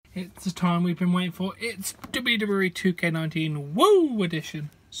It's the time we've been waiting for. It's WWE 2K19 WOOOO edition.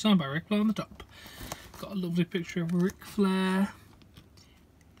 Signed by Ric Flair on the top. Got a lovely picture of Ric Flair.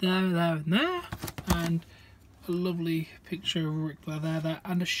 There, and there. And a lovely picture of Ric Flair there,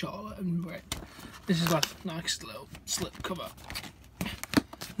 and a Charlotte and Rick. This is like a nice little slip cover.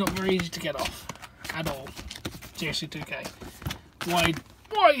 Not very easy to get off at all. Seriously, 2K.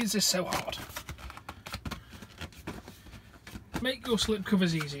 Why is this so hard? Make your slip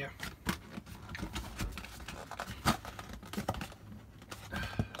covers easier.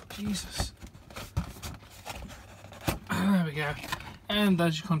 Jesus. There we go. And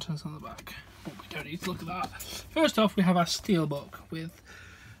there's your contents on the back. But we don't need to look at that. First off, we have our steelbook with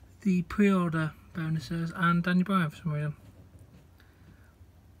the pre-order bonuses and Daniel Bryan for some reason.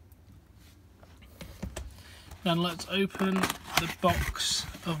 Then let's open the box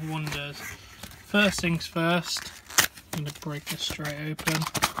of wonders. First things first, I'm going to break this straight open.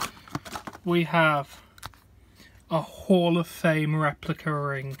 We have a Hall of Fame replica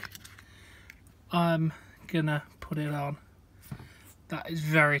ring. I'm going to put it on. That is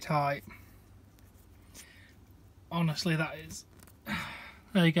very tight. Honestly, that is...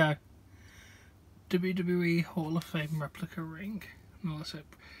 There you go. WWE Hall of Fame replica ring. Now let's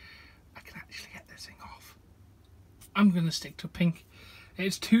hope I can actually get this thing off. I'm going to stick to pink.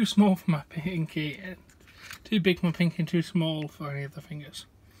 It's too small for my pinky. Too big for my pinky and too small for any of the fingers.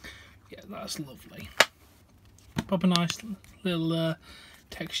 Yeah, that's lovely. Pop a nice little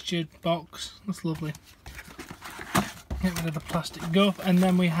textured box. That's lovely. Get rid of the plastic guff. And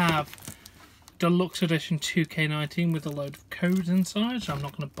then we have Deluxe Edition 2K19 with a load of codes inside. So I'm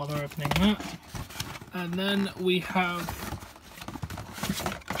not going to bother opening that. And then we have...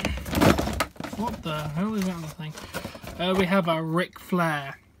 What the hell is that other thing? We have a Ric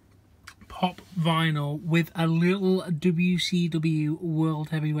Flair pop vinyl with a little WCW World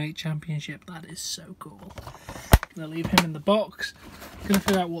Heavyweight Championship. That is so cool. Gonna leave him in the box. Gonna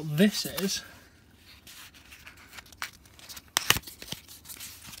figure out what this is.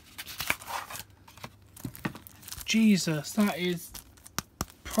 Jesus, that is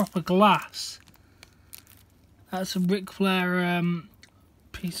proper glass. That's a Ric Flair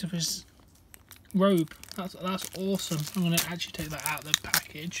piece of his robe. That's awesome. I'm going to actually take that out of the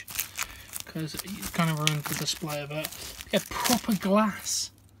package because it's kind of ruined the display of it. Yeah, proper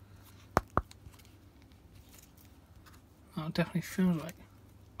glass. Oh, it definitely feels like...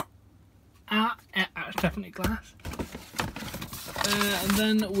 it's definitely glass. And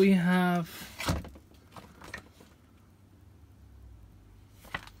then we have...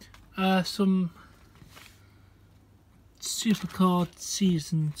 some Supercard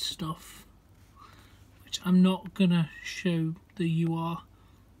season stuff, which I'm not gonna show the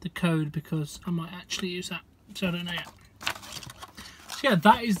the code because I might actually use that, so I don't know yet. So yeah,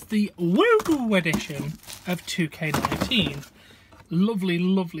 that is the WOOOO edition of 2K19. Lovely,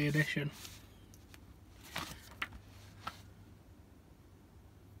 lovely edition.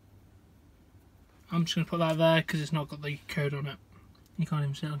 I'm just gonna put that there because it's not got the code on it. You can't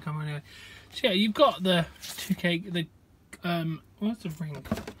even see it on camera anyway. So yeah, you've got the 2K, where's the ring?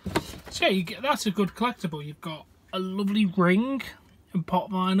 So yeah, that's a good collectible. You've got a lovely ring and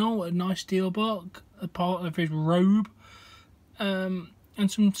pop vinyl, a nice steelbook, a part of his robe, and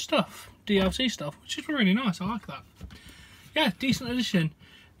some stuff, DLC stuff, which is really nice. I like that. Yeah, decent edition.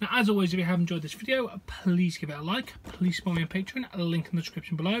 Now, as always, if you have enjoyed this video, please give it a like. Please support me on Patreon. A link in the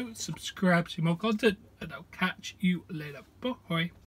description below. Subscribe to see more content, and I'll catch you later. Bye.